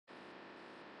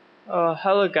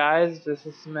Hello guys, this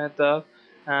is Mehta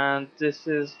and this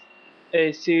is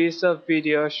a series of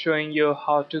videos showing you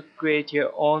how to create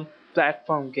your own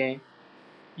platform game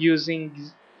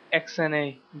using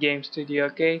XNA Game Studio.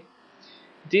 Okay,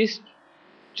 this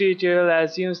tutorial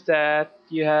assumes that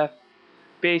you have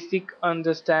basic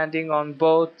understanding on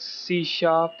both C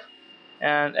Sharp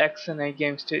and XNA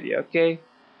Game Studio. Okay,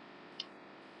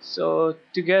 so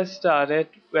to get started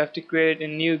we have to create a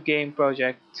new game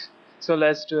project, so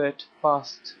let's do it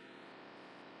fast.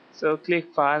 So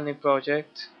click File, New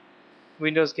Project,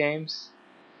 Windows Games,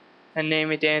 and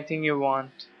name it anything you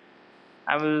want.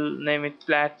 I will name it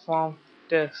Platform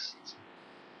Test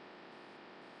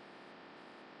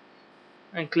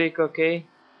and click OK.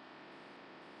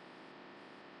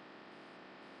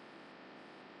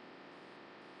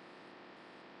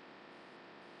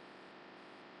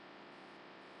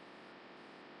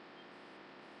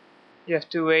 You have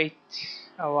to wait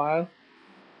a while.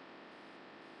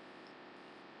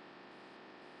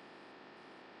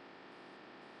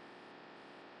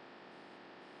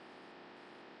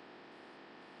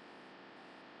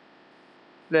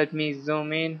 Let me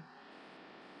zoom in.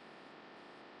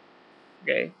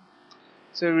 Okay.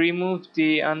 So remove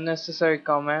the unnecessary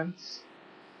comments.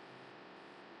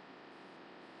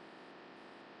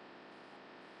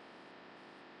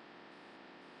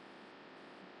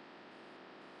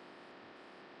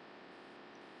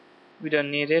 We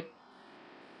don't need it.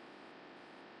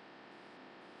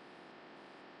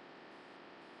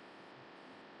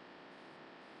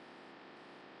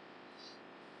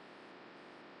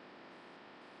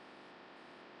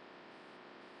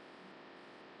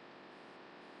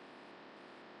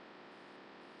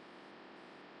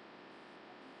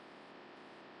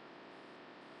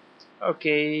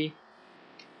 Okay.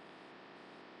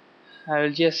 I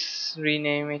will just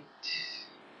rename it.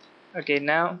 Okay,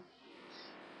 now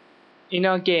in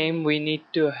our game we need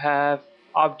to have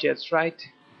objects, right?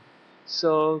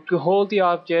 So to hold the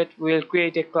object we'll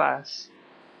create a class.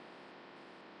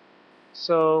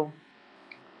 So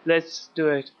let's do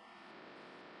it.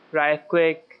 Right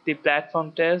click the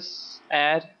platform test,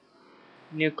 add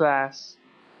new class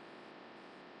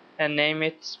and name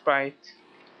it sprite.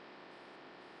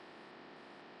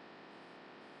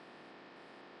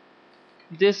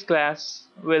 This class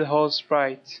will hold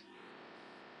sprite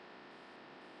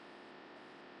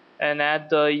and add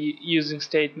the using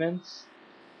statements.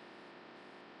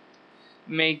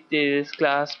 Make this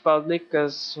class public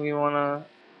because we wanna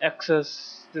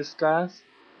access this class,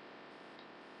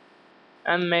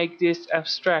 and make this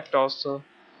abstract also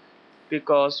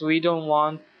because we don't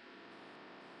want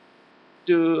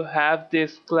to have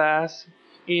this class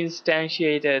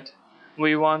instantiated.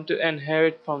 We want to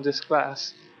inherit from this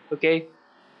class. Okay,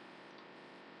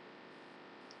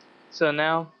 so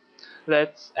now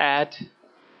let's add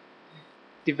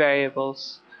the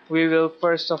variables. We will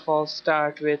first of all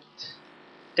start with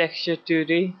texture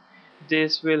 2D.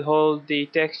 This will hold the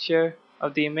texture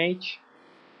of the image,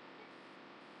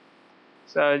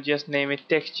 so I'll just name it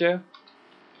texture,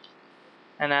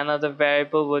 and another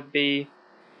variable would be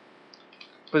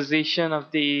position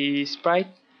of the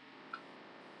sprite,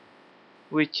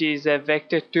 which is a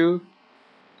vector2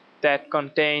 that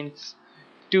contains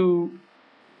two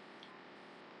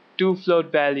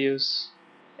float values,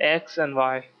 x and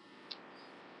y.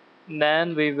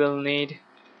 Then we will need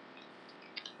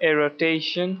a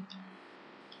rotation,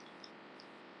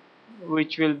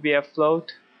 which will be a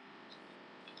float,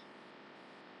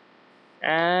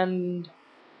 and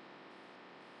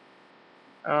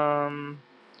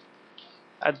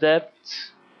a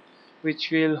depth,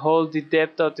 which will hold the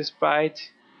depth of the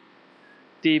sprite.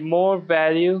 The more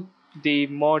value, the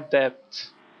more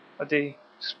depth of the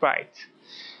sprite.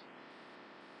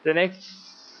 The next,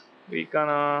 we're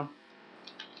gonna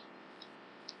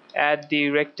add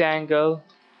the rectangle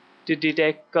to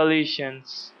detect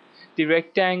collisions. The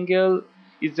rectangle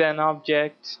is an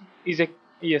object, it's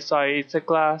a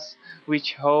class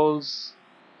which holds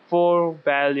four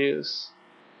values,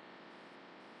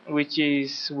 which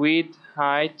is width,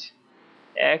 height,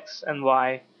 x and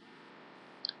y,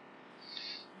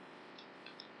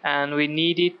 and we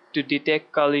need it to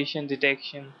detect collision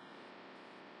detection.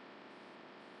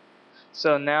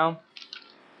 So now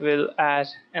we'll add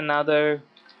another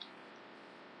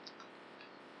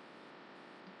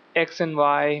x and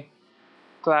y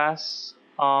class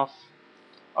of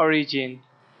origin,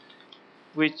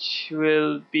 which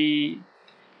will be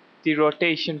the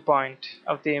rotation point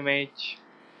of the image,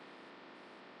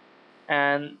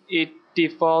 and it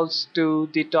defaults to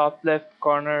the top left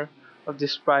corner of the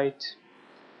sprite.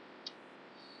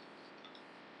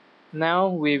 Now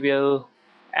we will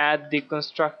add the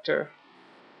constructor.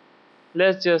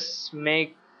 let's just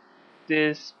make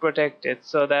this protected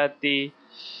so that the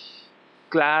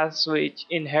class which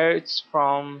inherits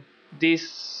from this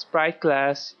sprite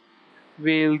class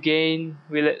will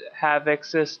have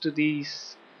access to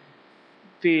these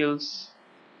fields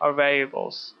or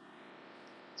variables.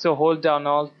 So hold down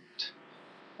Alt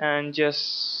and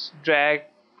just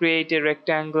create a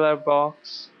rectangular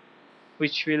box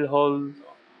which will hold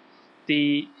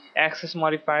the access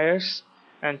modifiers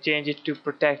and change it to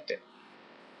protected.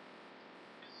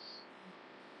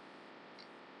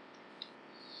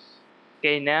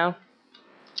 Okay, now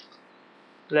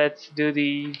let's do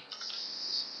the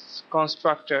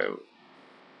constructor,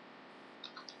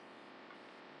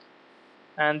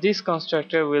 and this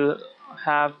constructor will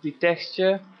have the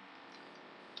texture,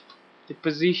 the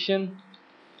position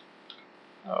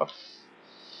of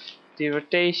the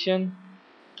rotation,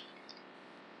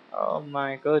 oh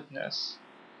my goodness,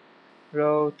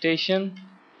 rotation,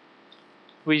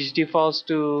 which defaults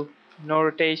to no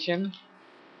rotation,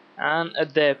 and a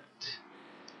depth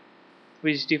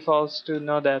which defaults to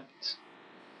no depth,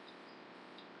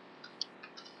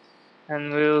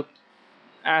 and we'll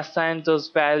assign those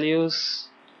values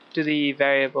to the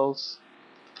variables.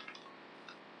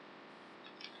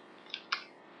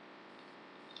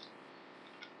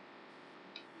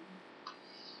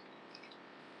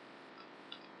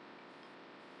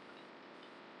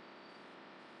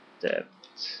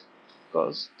 Depth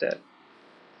equals depth.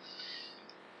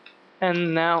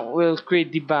 And now we'll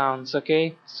create the bounds.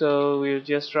 Okay, so we'll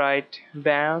just write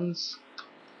bounds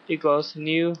equals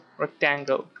new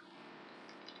rectangle,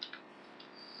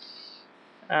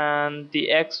 and the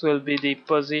x will be the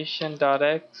position dot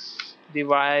x, the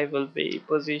y will be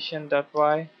position dot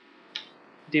y,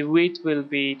 the width will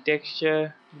be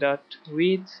texture dot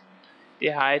width, the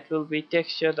height will be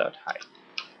texture dot height.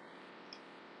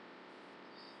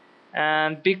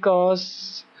 And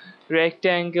because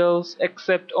rectangles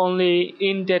accept only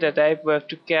int data type, we have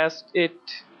to cast it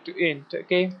to int.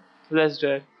 Okay, let's do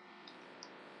it.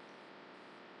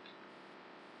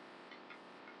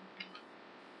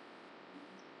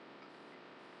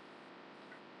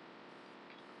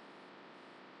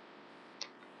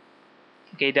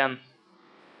 Okay, done.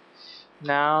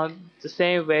 Now the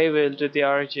same way we'll do the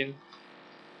origin,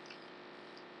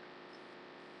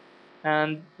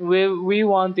 and we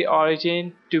want the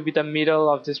origin to be the middle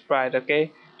of the sprite.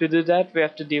 Okay, to do that we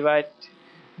have to divide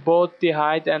both the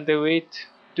height and the width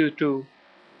to 2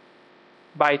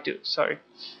 by 2, sorry.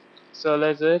 So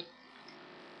let's do it.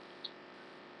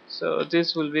 So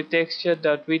this will be texture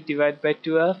dot width divided by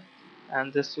 2f,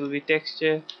 and this will be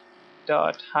texture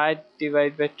dot height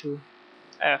divided by 2f.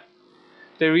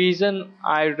 The reason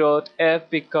I wrote f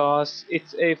because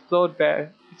it's a float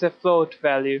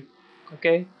value.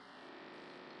 Okay,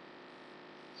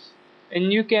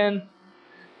 and you can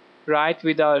write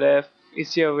without f,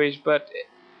 it's your wish, but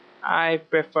I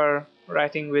prefer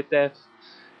writing with f.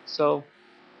 So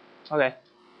okay,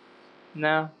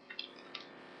 now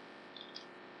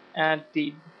add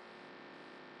the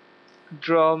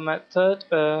draw method,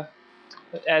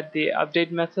 add the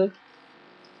update method,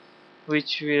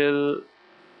 which will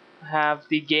have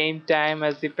the game time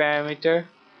as the parameter,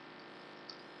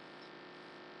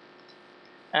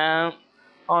 and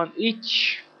on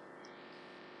each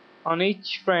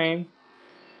frame,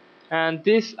 and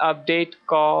this update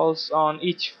calls on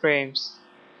each frames,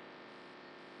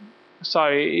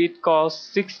 sorry, it calls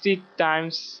 60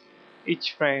 times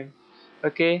each frame.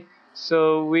 Okay,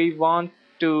 so we want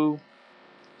to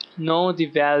know the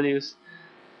values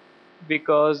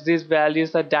because these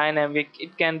values are dynamic,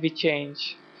 it can be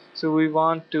changed, so we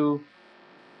want to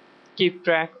keep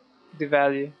track of the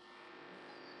value.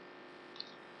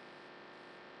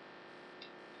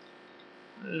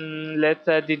 Let's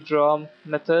add the draw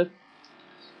method,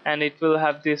 and it will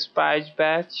have the sprite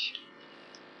batch.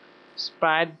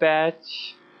 Sprite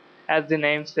batch, as the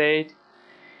name said,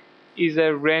 is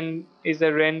a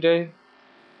render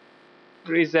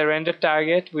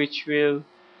target which will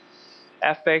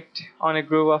affect on a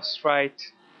group of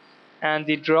sprite, and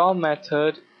the draw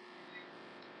method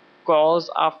calls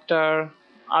after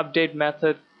update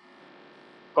method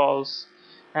calls,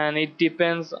 and it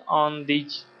depends on the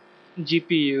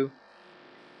GPU,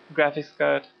 graphics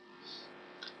card.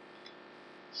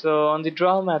 So on the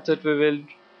draw method we will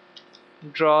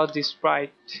draw the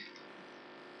sprite,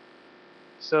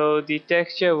 so the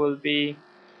texture will be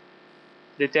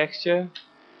the texture,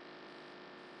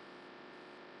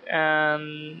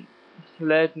 and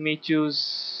let me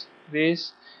choose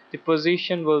this. The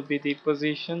position will be the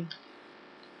position,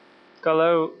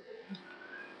 color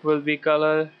will be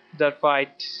color dot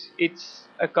white, it's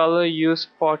a color used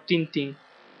for tinting.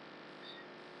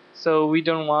 so we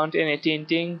don't want any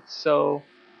tinting, so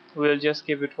we'll just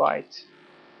keep it white.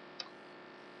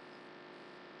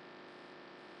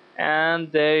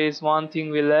 And there is one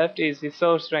thing we left, is the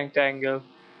source rectangle.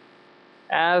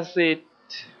 As it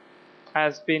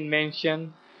has been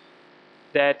mentioned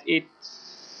that it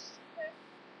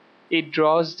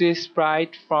draws the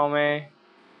sprite from a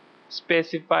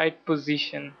specified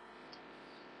position.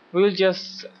 We'll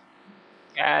just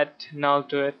add null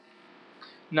to it.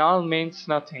 Null means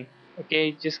nothing.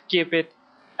 Okay, just keep it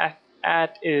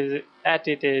at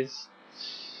it is.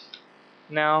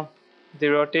 Now the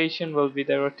rotation will be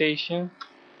the rotation.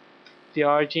 The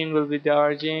origin will be the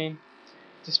origin.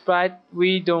 The sprite,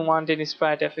 we don't want any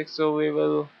sprite effects, so we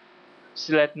will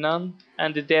select none,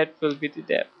 and the depth will be the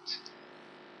depth.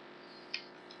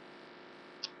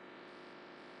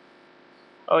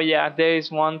 Oh yeah, there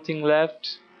is one thing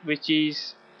left, which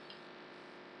is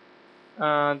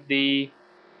the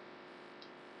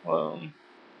um,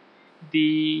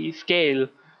 the scale.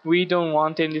 We don't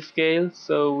want any scale,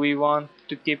 so we want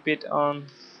to keep it on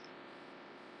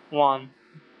 1,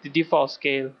 the default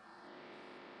scale.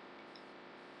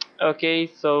 Okay,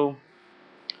 so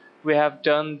we have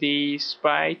done the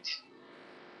sprite,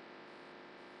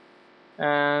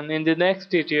 and in the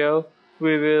next tutorial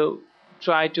we will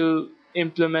try to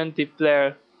implement the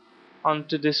player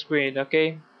onto the screen,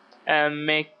 okay, and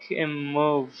make him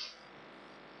move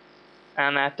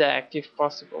and attack if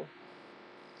possible.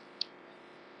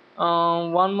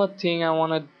 One more thing I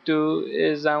wanna do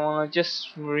is I wanna just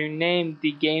rename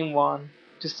the game one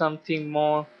to something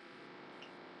more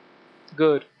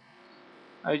good.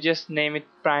 I'll just name it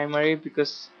primary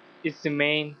because it's the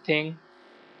main thing,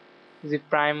 the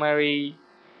primary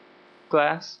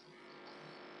class.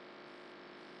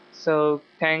 So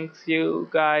thanks you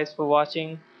guys for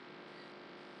watching,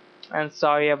 and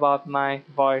sorry about my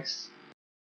voice.